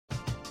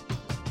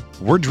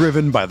We're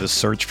driven by the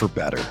search for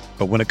better.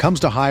 But when it comes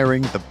to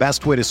hiring, the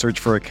best way to search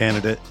for a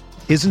candidate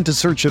isn't to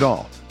search at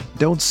all.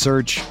 Don't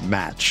search,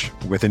 match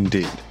with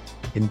Indeed.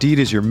 Indeed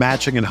is your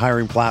matching and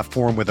hiring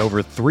platform with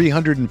over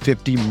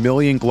 350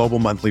 million global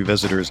monthly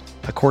visitors,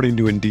 according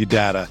to Indeed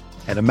data,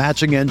 and a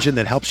matching engine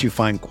that helps you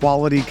find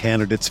quality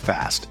candidates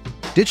fast.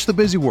 Ditch the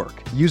busy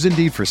work. Use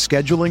Indeed for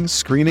scheduling,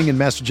 screening, and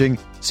messaging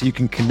so you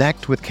can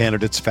connect with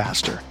candidates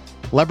faster.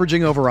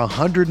 Leveraging over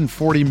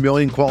 140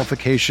 million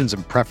qualifications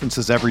and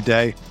preferences every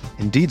day,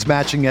 Indeed's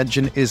matching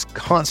engine is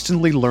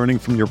constantly learning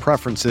from your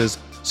preferences,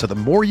 so the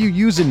more you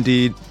use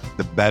Indeed,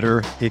 the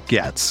better it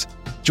gets.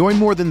 Join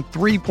more than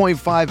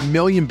 3.5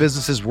 million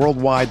businesses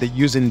worldwide that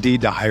use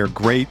Indeed to hire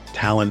great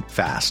talent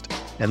fast.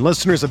 And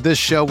listeners of this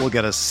show will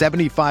get a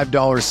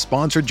 $75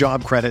 sponsored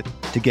job credit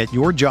to get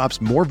your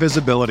jobs more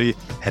visibility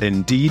at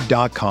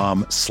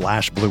Indeed.com/Blue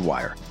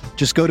Wire.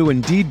 Just go to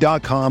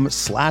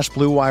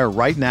Indeed.com/Blue Wire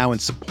right now and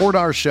support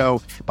our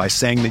show by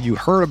saying that you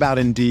heard about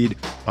Indeed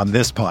on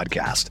this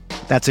podcast.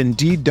 That's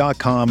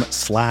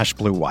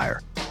Indeed.com/Blue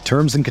Wire.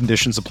 Terms and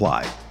conditions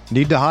apply.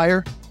 Need to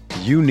hire?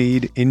 You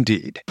need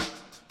Indeed.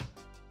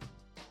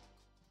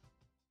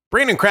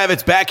 Brandon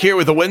Kravitz back here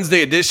with a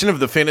Wednesday edition of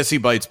the Fantasy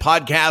Bites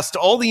podcast.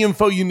 All the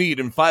info you need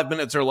in 5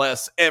 minutes or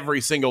less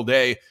every single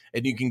day,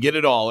 and you can get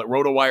it all at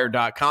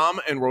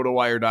rotowire.com and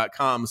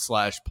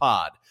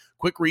rotowire.com/pod.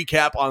 Quick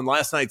recap on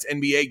last night's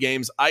NBA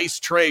games. Ice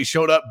Trae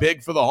showed up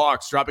big for the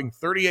Hawks, dropping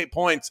 38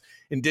 points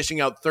and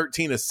dishing out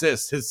 13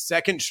 assists. His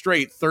second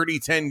straight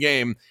 30-10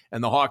 game,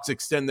 and the Hawks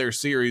extend their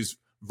series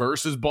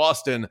versus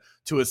Boston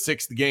to a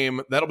sixth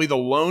game. That'll be the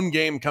lone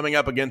game coming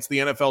up against the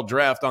NFL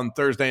draft on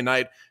Thursday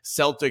night.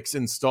 Celtics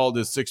installed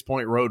as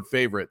 6-point road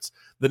favorites.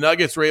 The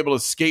Nuggets were able to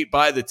skate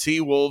by the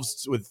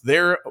T-Wolves with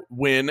their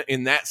win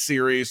in that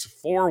series.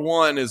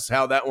 4-1 is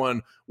how that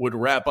one would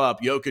wrap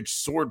up. Jokic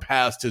soared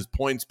past his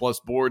points plus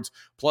boards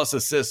plus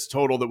assists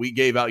total that we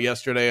gave out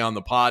yesterday on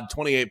the pod.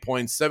 28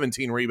 points,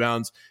 17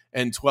 rebounds,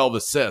 and 12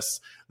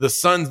 assists. The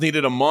Suns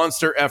needed a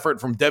monster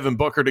effort from Devin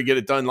Booker to get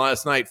it done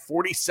last night.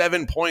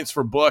 47 points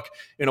for Book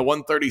in a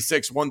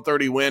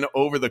 136-130 win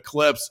over the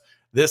Clips.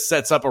 This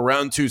sets up a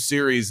round two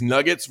series,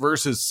 Nuggets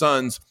versus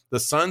Suns. The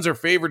Suns are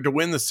favored to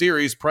win the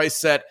series, price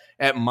set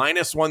at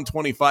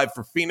 -125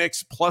 for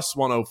Phoenix,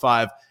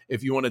 +105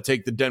 if you want to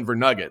take the Denver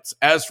Nuggets.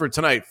 As for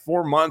tonight,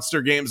 4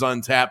 monster games on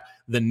tap.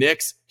 The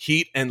Knicks,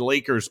 Heat, and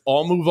Lakers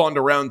all move on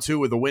to round two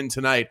with a win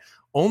tonight.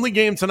 Only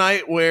game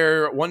tonight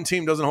where one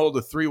team doesn't hold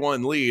a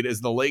 3-1 lead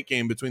is the late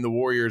game between the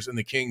Warriors and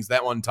the Kings.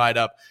 That one tied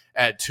up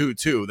at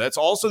 2-2. That's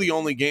also the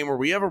only game where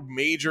we have a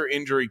major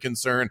injury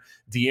concern.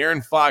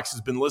 De'Aaron Fox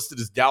has been listed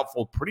as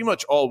doubtful pretty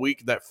much all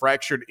week, that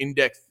fractured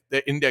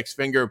index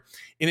finger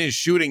in his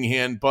shooting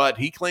hand, but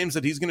he claims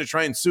that he's going to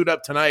try and suit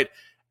up tonight.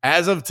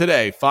 As of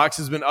today, Fox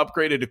has been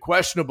upgraded to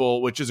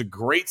questionable, which is a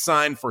great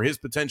sign for his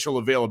potential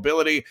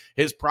availability.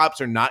 His props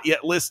are not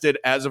yet listed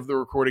as of the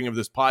recording of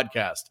this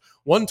podcast.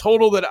 One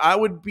total that I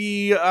would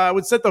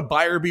set the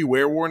buyer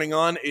beware warning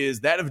on is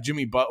that of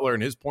Jimmy Butler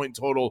and his point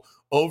total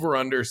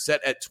over-under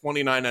set at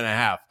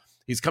 29.5.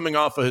 He's coming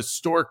off a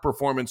historic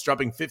performance,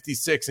 dropping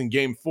 56 in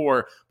Game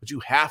 4, but you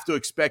have to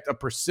expect a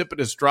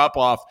precipitous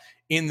drop-off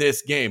in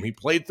this game. He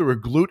played through a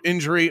glute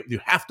injury.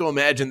 You have to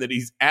imagine that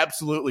he's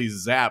absolutely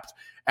zapped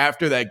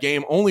after that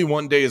game. Only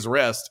 1 day's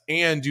rest,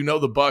 and you know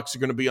the Bucks are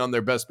going to be on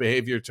their best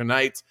behavior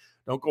tonight.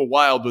 Don't go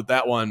wild with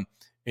that one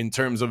in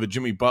terms of a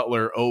Jimmy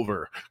Butler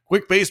over.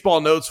 Quick baseball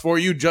notes for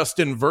you.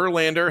 Justin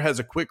Verlander has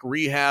a quick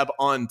rehab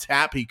on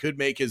tap. He could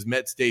make his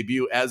Mets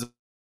debut as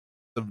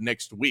of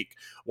next week.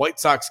 White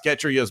Sox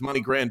catcher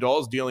Yasmani Grandal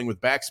is dealing with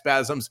back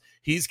spasms.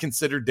 He's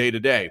considered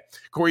day-to-day.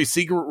 Corey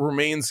Seager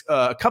remains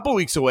a couple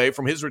weeks away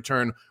from his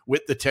return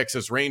with the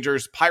Texas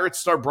Rangers. Pirates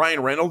star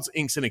Brian Reynolds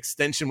inks an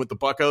extension with the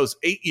Buccos,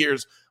 8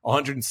 years,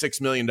 $106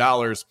 million.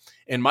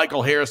 And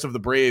Michael Harris of the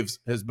Braves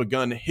has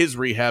begun his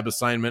rehab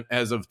assignment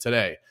as of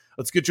today.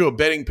 Let's get you a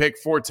betting pick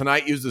for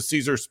tonight. Use the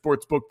Caesar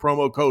Sportsbook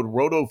promo code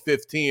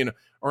ROTO15.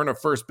 Earn a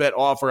first bet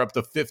offer up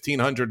to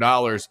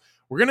 $1,500.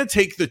 We're going to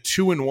take the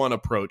 2-1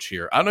 approach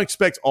here. I don't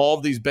expect all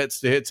of these bets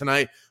to hit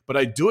tonight, but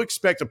I do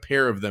expect a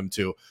pair of them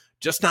to.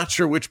 Just not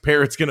sure which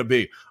pair it's going to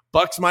be.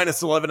 Bucks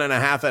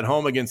 -11.5 at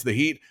home against the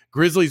Heat.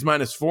 Grizzlies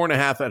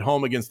 -4.5 at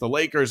home against the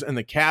Lakers. And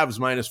the Cavs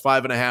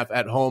 -5.5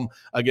 at home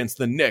against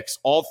the Knicks.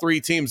 All three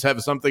teams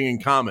have something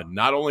in common.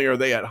 Not only are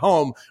they at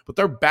home, but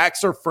their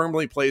backs are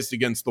firmly placed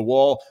against the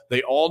wall.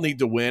 They all need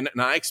to win,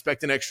 and I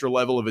expect an extra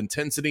level of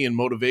intensity and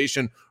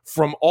motivation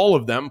from all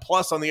of them.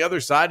 Plus, on the other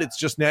side, it's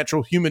just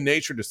natural human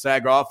nature to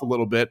sag off a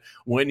little bit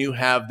when you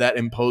have that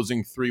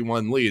imposing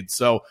 3-1 lead.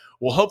 So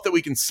we'll hope that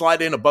we can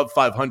slide in above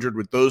 500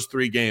 with those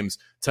three games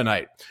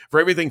tonight. For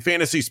everything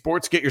fantasy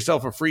sports, get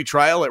yourself a free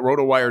trial at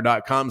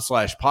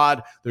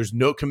rotowire.com/pod. There's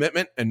no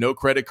commitment and no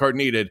credit card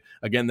needed.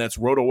 Again, that's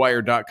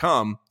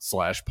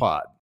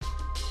rotowire.com/pod.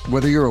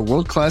 Whether you're a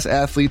world-class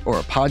athlete or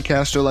a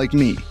podcaster like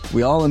me,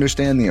 we all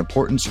understand the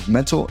importance of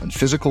mental and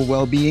physical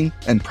well-being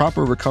and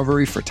proper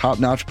recovery for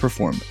top-notch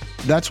performance.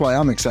 That's why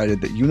I'm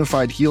excited that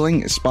Unified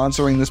Healing is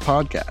sponsoring this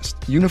podcast.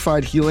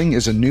 Unified Healing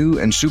is a new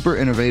and super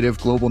innovative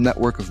global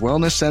network of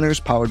wellness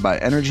centers powered by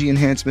Energy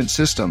Enhancement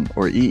System,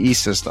 or EE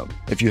System.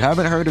 If you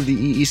haven't heard of the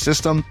EE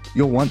System,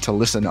 you'll want to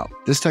listen up.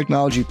 This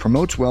technology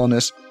promotes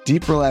wellness,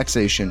 deep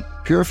relaxation,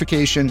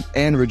 purification,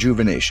 and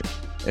rejuvenation.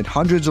 In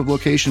hundreds of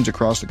locations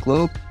across the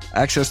globe,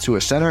 access to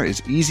a center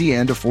is easy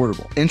and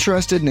affordable.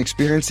 Interested in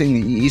experiencing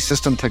the EE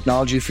System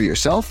technology for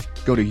yourself?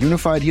 Go to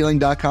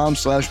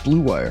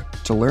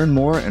unifiedhealing.com/bluewire to learn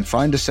more and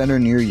find a center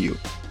near you.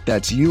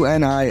 That's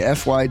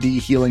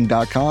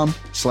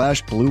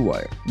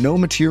unifydhealing.com/bluewire. No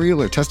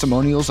material or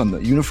testimonials on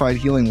the Unified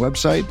Healing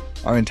website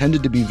are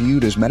intended to be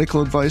viewed as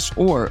medical advice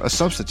or a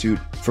substitute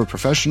for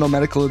professional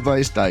medical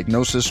advice,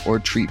 diagnosis, or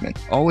treatment.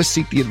 Always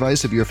seek the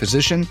advice of your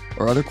physician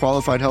or other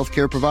qualified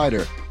healthcare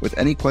provider with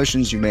any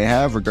questions you may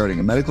have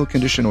regarding a medical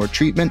condition or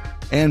treatment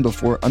and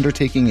before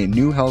undertaking a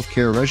new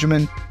healthcare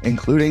regimen,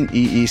 including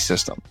EE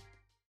System.